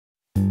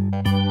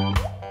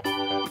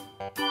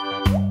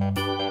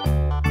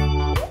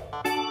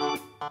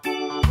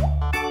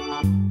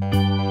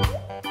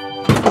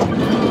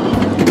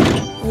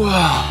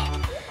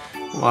Wow.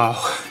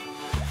 Wow.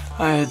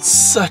 I had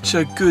such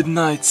a good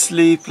night's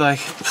sleep, like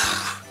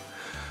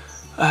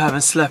I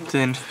haven't slept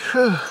in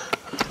I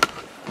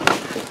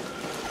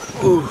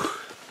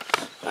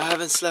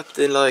haven't slept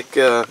in like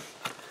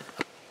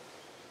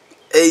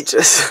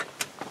ages.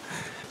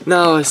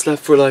 Now I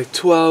slept for like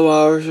 12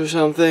 hours or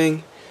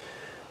something.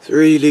 It's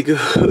really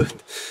good.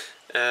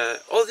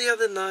 All the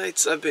other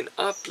nights I've been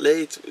up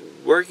late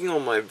working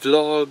on my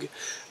vlog.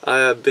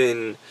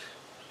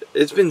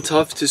 It's been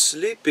tough to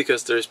sleep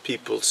because there's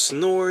people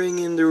snoring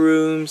in the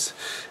rooms.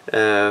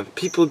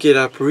 People get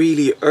up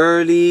really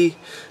early.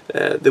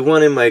 The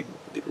one in my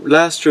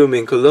last room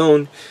in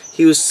Cologne,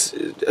 he was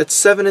at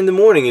 7 in the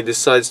morning. He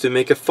decides to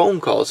make a phone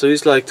call, so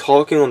he's like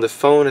talking on the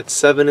phone at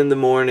 7 in the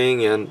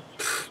morning, and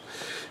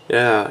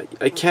yeah,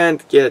 I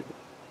can't get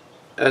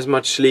as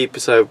much sleep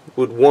as I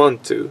would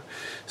want to.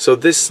 So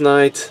this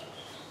night,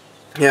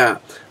 yeah,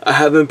 I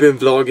haven't been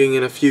vlogging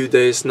in a few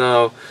days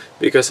now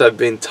because I've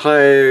been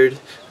tired.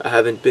 I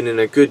haven't been in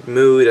a good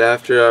mood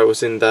after I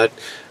was in that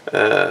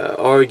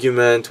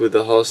argument with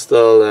the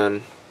hostel,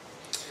 and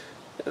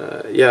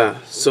yeah,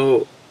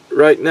 so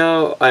right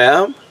now I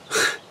am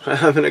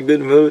I'm in a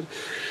good mood.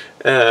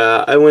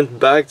 I went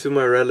back to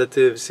my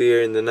relatives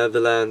here in the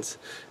Netherlands,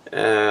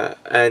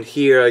 and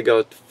here I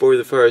got, for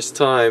the first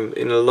time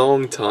in a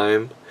long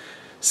time,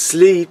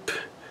 sleep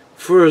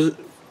for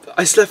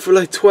I slept for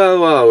like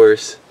 12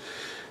 hours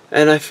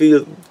and I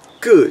feel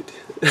good.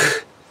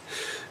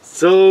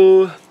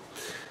 So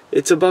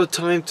it's about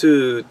time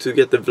to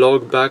get the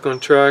vlog back on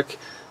track.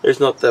 There's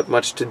not that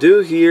much to do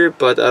here,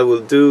 but I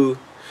will do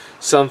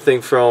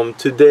something from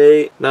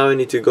today. Now I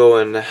need to go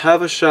and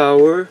have a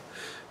shower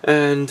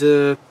and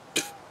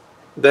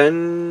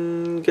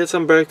then get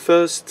some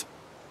breakfast.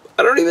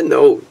 I don't even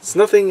know, it's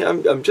nothing.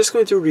 I'm just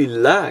going to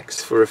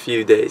relax for a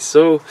few days,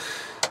 so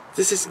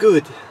this is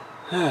good.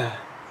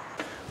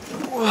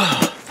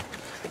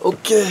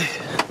 Okay,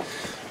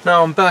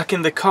 now I'm back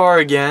in the car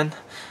again.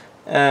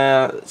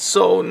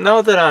 So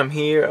now that I'm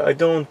here, I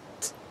don't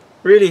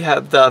really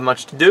have that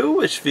much to do,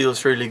 which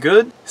feels really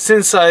good.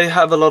 Since I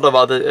have a lot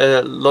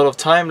of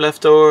time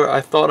left over,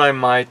 I thought I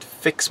might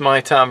fix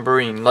my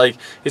tambourine. Like,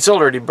 it's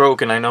already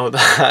broken, I know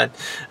that,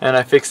 and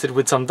I fixed it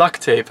with some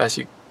duct tape, as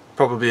you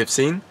probably have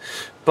seen.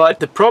 But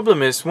the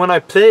problem is, when I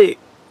play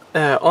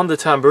on the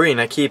tambourine,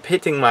 I keep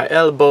hitting my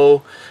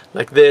elbow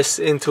like this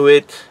into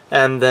it,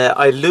 and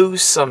I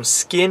lose some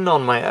skin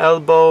on my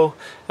elbow.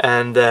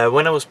 And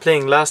when I was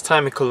playing last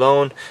time in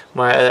Cologne,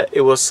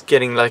 it was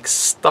getting like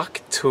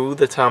stuck to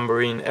the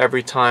tambourine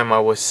every time I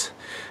was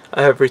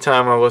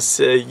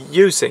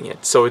using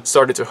it. So it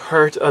started to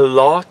hurt a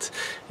lot,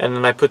 and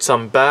then I put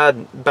some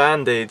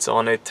band-aids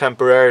on it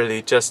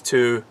temporarily just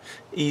to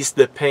ease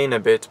the pain a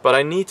bit. But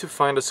I need to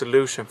find a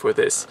solution for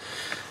this,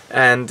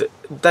 and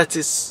that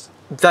is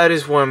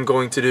what I'm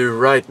going to do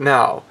right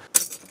now.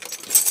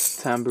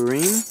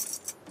 Tambourine.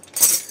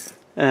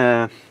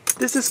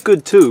 This is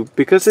good too,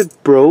 because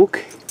it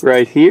broke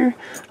right here.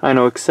 I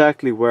know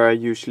exactly where I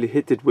usually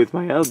hit it with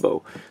my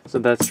elbow, so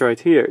that's right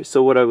here.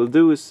 So what I will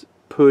do is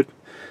put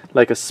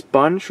like a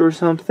sponge or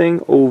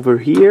something over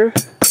here,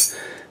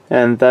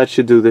 and that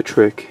should do the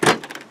trick.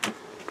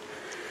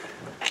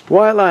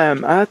 While I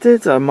am at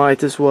it, I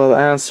might as well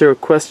answer a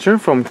question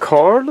from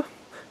Carl.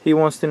 He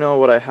wants to know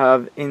what I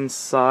have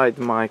inside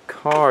my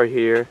car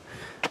here,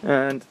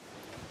 and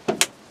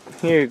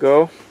here you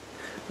go,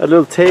 a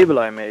little table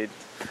I made.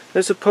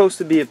 There's supposed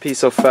to be a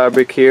piece of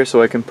fabric here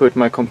so I can put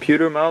my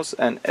computer mouse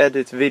and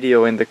edit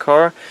video in the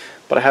car,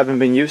 but I haven't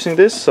been using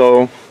this,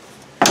 so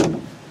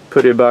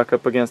put it back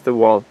up against the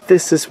wall.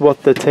 This is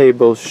what the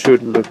table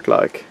should look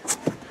like.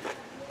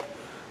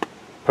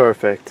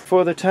 Perfect.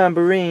 For the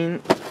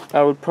tambourine,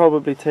 I would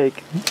probably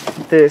take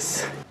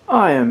this.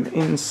 I am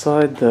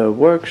inside the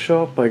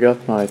workshop. I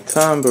got my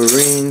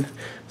tambourine,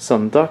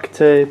 some duct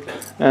tape,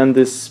 and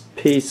this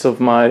piece of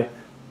my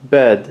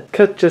bed.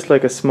 Cut just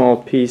like a small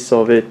piece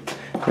of it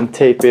and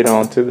tape it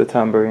onto the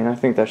tambourine. I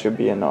think that should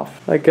be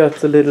enough. I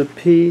got a little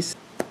piece.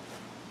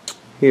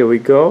 Here we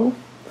go.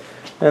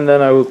 And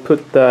then I will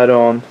put that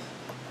on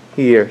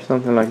here,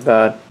 something like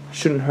that.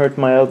 Shouldn't hurt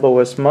my elbow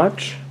as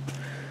much,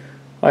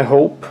 I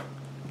hope,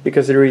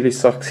 because it really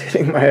sucks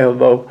hitting my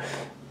elbow.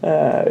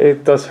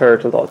 It does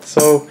hurt a lot.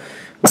 So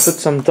we'll put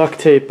some duct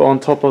tape on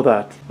top of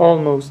that.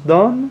 Almost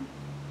done.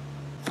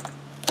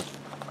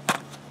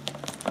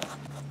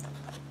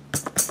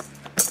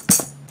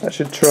 I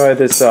should try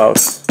this out.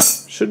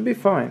 Should be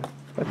fine.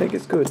 I think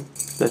it's good.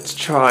 Let's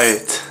try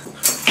it.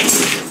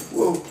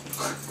 Whoa.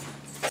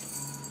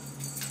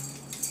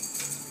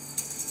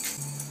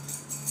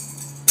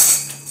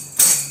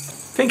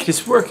 I think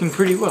it's working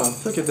pretty well.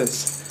 Look at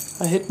this.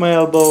 I hit my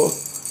elbow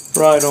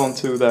right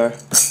onto there.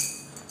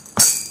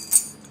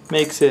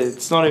 Makes it.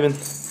 It's not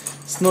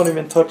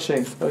even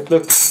touching. Like,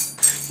 look.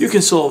 You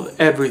can solve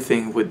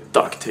everything with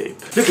duct tape.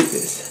 Look at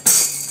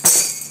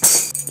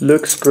this.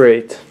 Looks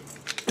great.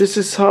 This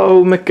is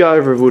how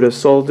Macgyver would have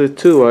solved it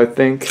too, I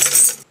think.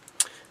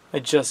 I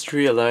just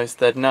realized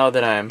that now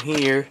that I am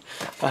here,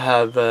 I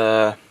have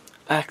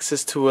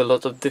access to a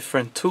lot of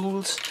different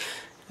tools,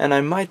 and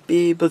I might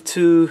be able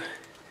to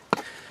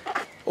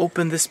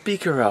open the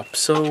speaker up,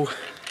 so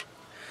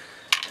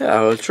yeah,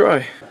 I'll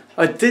try.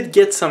 I did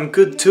get some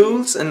good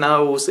tools and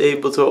now I was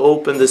able to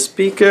open the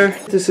speaker.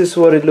 This is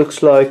what it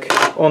looks like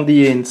on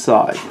the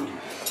inside.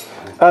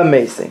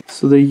 Amazing.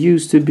 So there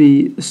used to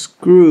be a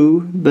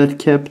screw that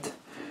kept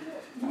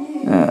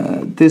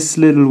this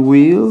little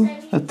wheel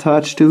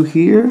attached to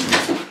here.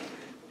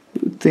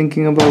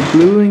 Thinking about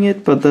gluing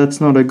it, but that's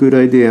not a good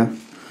idea.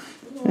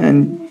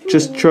 And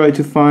just try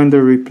to find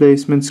a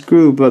replacement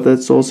screw, but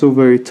that's also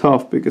very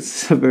tough because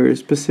it's a very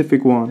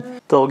specific one.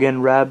 Dog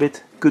and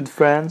rabbit, good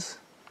friends.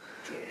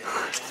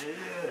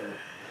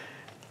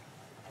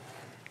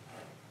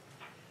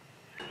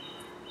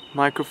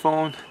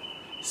 Microphone,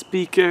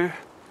 speaker,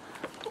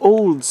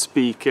 old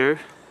speaker.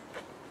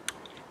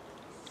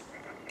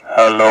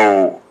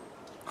 Hello,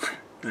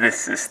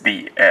 this is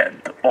the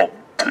end of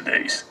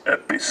today's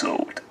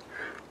episode.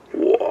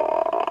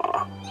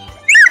 Wow.